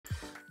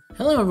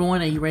Hello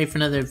everyone, are you ready for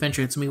another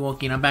adventure? It's me,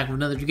 Wokey, and I'm back with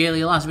another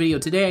Dragalia Lost video.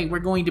 Today, we're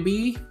going to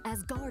be...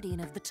 As guardian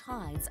of the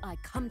tides, I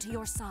come to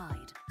your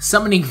side.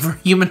 Summoning for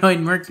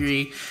Humanoid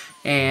Mercury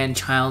and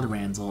Child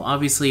Ranzal.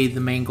 Obviously, the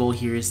main goal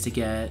here is to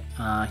get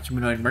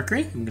Humanoid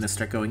Mercury. I'm going to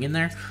start going in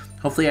there.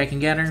 Hopefully I can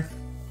get her.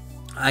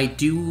 I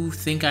do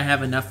think I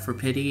have enough for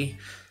Pity.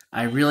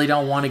 I really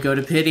don't want to go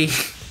to Pity,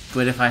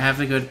 but if I have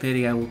to go to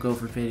Pity, I will go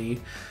for Pity.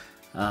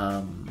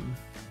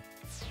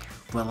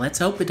 Well, let's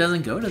hope it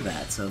doesn't go to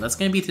that. So that's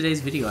going to be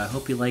today's video. I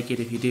hope you like it.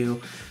 If you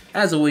do,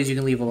 as always, you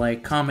can leave a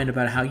like, comment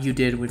about how you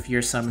did with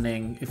your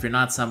summoning, if you're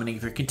not summoning,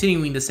 if you're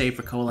continuing to save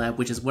for collab,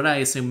 which is what I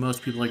assume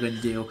most people are going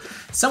to do.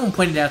 Someone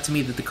pointed out to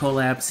me that the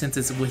collab, since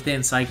it's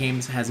within side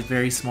games, has a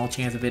very small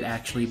chance of it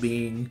actually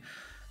being,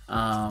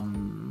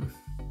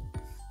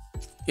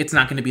 it's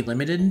not going to be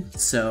limited,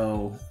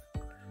 so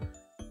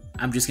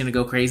I'm just going to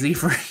go crazy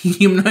for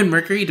Humanoid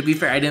Mercury. To be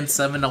fair, I didn't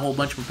summon a whole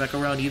bunch from Pekka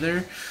around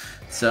either.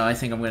 So I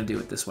think I'm going to do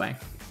it this way.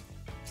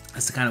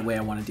 That's the kind of way I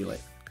want to do it.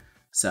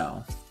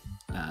 So,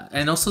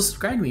 and also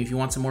subscribe to me if you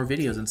want some more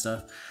videos and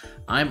stuff.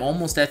 I'm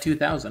almost at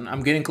 2,000.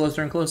 I'm getting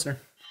closer and closer.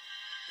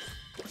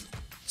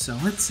 So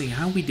let's see,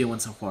 how are we doing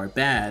so far?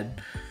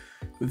 Bad.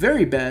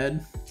 Very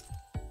bad.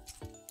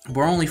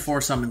 We're only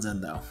 4 summons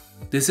in though.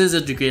 This is a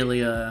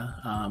Dragalia,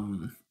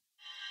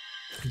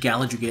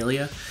 Gala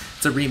Dragalia.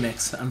 It's a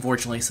remix,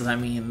 unfortunately, so that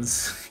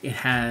means it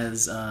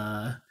has,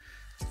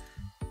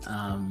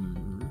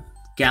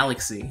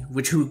 Galaxy,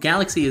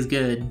 Galaxy is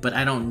good, but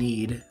I don't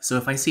need. So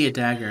if I see a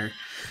dagger,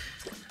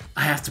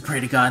 I have to pray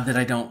to God that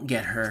I don't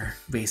get her,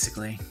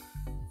 basically.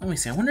 Let me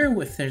see, I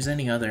wonder if there's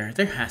any other,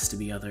 there has to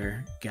be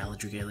other Gala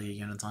Dragalia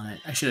units on it.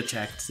 I should have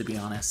checked, to be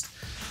honest.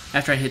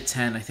 After I hit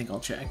 10, I think I'll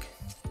check.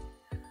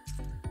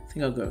 I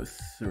think I'll go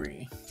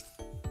 3.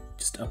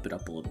 Just up it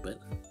up a little bit.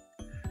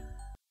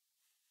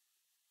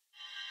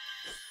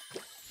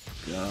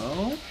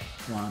 Go.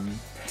 1,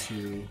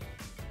 2.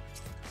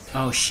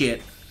 Oh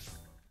shit.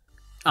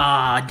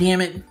 Ah,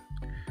 damn it. And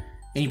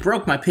he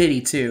broke my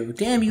pity, too.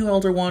 Damn you,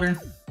 Elder Water.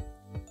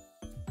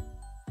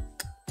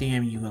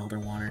 Damn you, Elder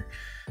Water.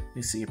 Let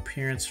me see,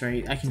 appearance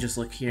rate. I can just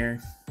look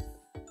here.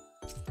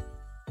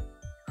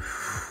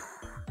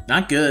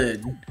 Not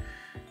good.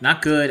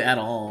 Not good at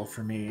all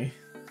for me.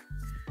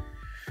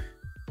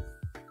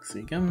 So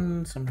you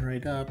come, sum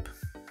right up.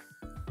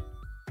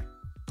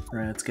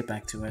 Alright, let's get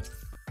back to it.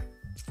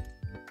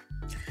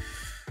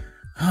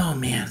 Oh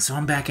man, so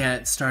I'm back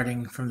at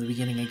starting from the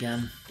beginning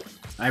again.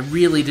 I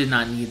really did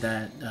not need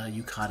that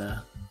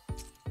Yukata,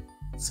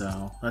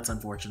 so that's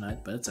unfortunate,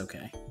 but it's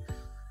okay.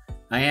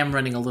 I am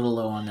running a little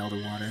low on Elder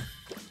Water,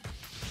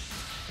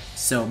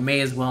 so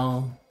may as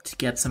well to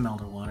get some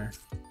Elder Water.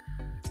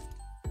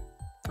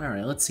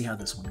 Alright, let's see how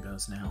this one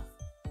goes now.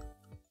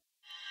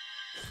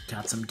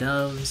 Got some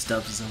doves.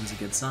 Doves is always a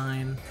good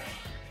sign.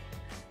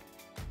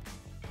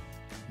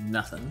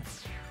 Nothing.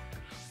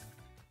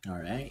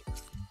 Alright.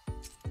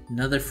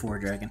 Another 4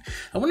 dragon.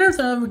 I wonder if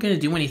they're ever going to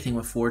do anything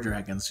with 4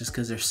 dragons, just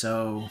because they're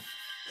so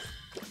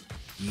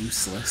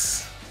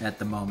useless at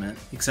the moment.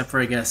 Except for,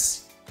 I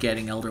guess,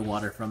 getting Elder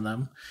Water from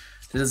them.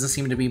 There doesn't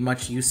seem to be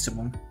much use to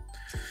them.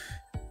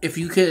 If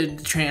you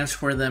could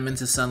transfer them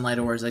into Sunlight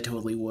Ores, I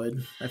totally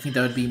would. I think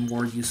that would be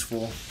more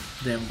useful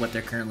than what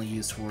they're currently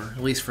used for,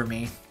 at least for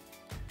me.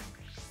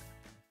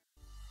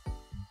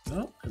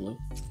 Oh, hello.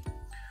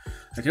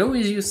 I could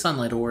always use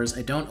Sunlight Ores.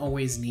 I don't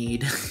always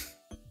need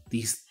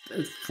these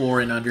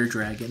 4 and under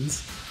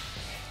dragons.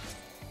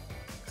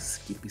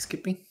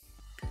 Skippy.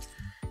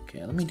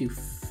 Okay, let me do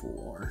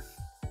 4.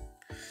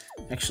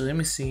 Actually, let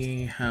me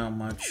see how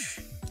much.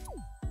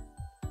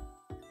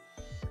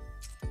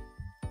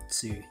 Let's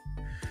see.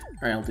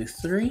 Alright, I'll do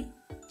 3.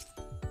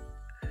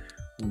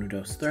 Uno,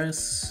 dos,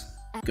 tres.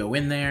 Go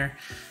in there.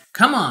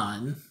 Come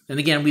on! And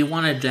again, we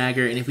want a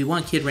dagger, and if we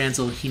want Kid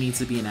Ranzal, he needs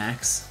to be an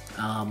axe.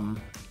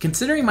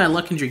 Considering my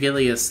luck in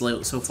Dragalia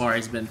so far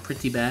has been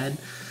pretty bad,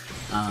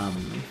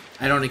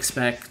 I don't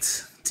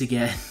expect to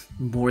get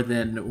more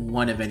than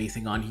 1 of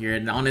anything on here,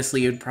 and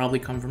honestly, it would probably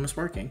come from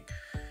Sparking.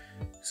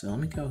 So let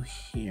me go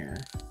here.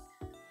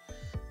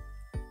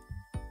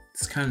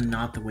 It's kind of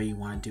not the way you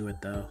want to do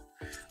it, though.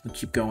 We'll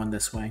keep going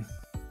this way.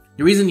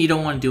 The reason you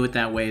don't want to do it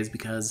that way is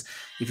because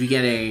if you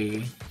get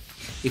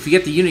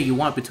the unit you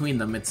want between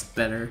them, it's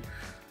better.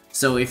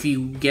 So if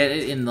you get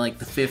it in like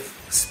the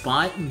 5th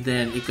spot,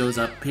 then it goes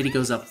up, pity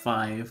goes up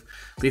 5.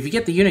 But if you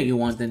get the unit you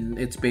want, then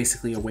it's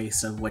basically a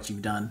waste of what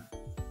you've done.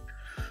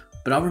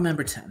 But I'll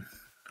remember 10.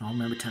 I'll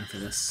remember 10 for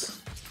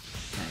this.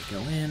 Okay,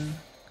 go in.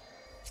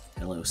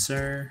 Hello,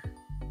 sir.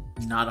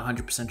 Not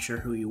 100% sure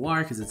who you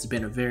are, because it's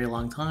been a very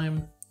long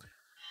time.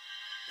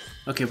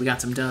 Okay, we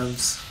got some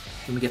doves.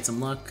 Can we get some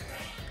luck?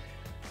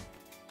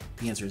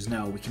 The answer is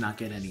no, we cannot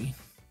get any.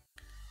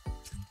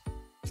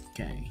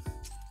 Okay,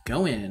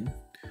 go in.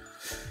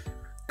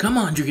 Come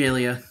on,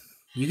 Dragalia.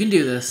 You can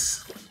do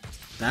this.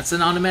 That's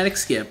an automatic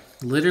skip.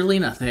 Literally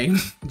nothing.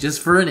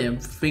 Just for an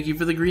imp. Thank you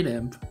for the green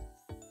imp.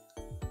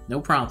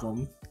 No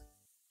problem.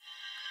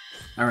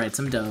 Alright,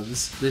 some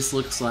doves. This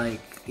looks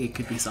like it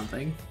could be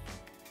something.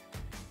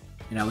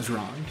 And I was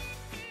wrong.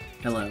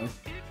 Hello.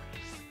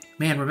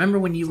 Man, remember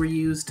when you were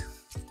used?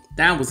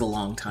 That was a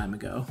long time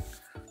ago.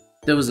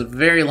 There was a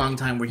very long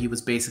time where he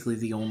was basically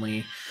the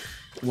only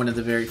one of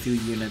the very few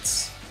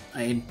units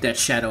that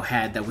Shadow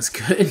had that was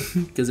good.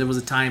 Because there was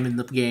a time in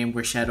the game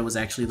where Shadow was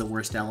actually the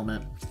worst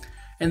element.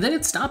 And then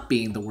it stopped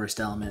being the worst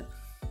element.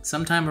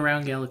 Sometime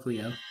around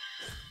Galacleo.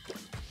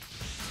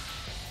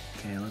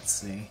 Okay, let's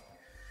see.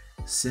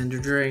 Cinder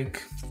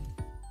Drake.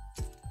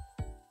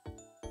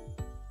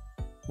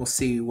 We'll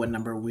see what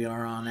number we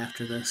are on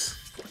after this.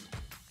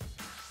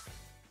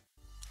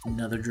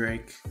 Another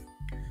Drake.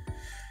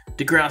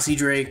 Degrassi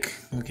Drake.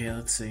 Okay,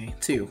 let's see.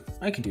 2.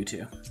 I can do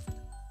 2.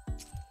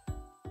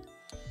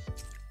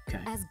 Okay.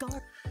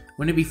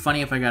 Wouldn't it be funny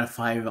if I got a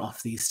 5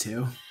 off these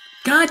 2?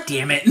 God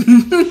damn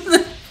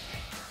it!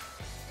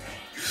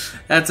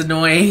 That's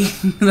annoying.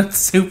 That's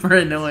super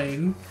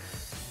annoying.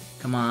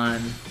 Come on.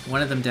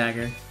 One of them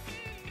dagger.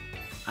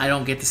 I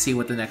don't get to see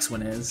what the next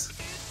one is.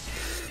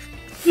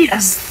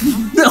 Yes!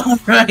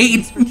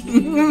 Alright!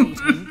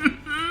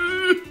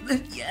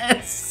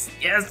 Yes!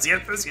 Yes,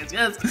 yes, yes, yes,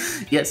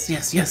 yes! Yes,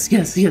 yes, yes,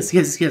 yes, yes, yes,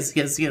 yes,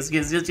 yes, yes, yes,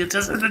 yes,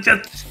 yes,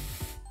 yes.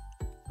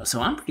 So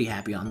I'm pretty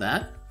happy on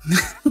that.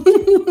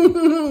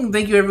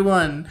 Thank you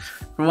everyone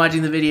for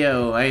watching the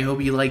video. I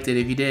hope you liked it.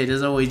 If you did,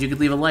 as always, you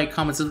could leave a like,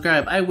 comment,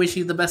 subscribe. I wish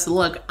you the best of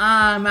luck.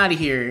 I'm out of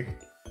here.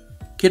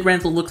 Kid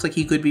Ranzal looks like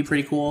he could be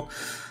pretty cool.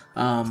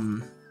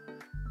 And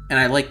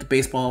I like the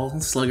baseball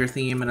slugger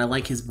theme, and I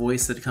like his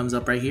voice that comes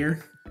up right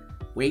here.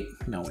 Wait,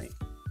 no wait.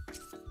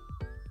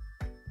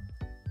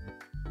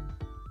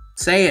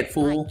 Say it,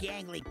 fool. My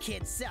gangly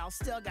kid self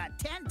still got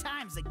 10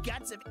 times the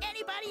guts of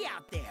anybody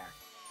out there.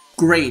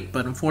 Great,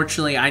 but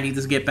unfortunately I need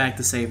to get back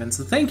to saving.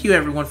 So thank you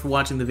everyone for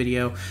watching the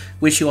video.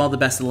 Wish you all the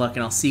best of luck,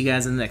 and I'll see you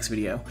guys in the next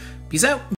video. Peace out!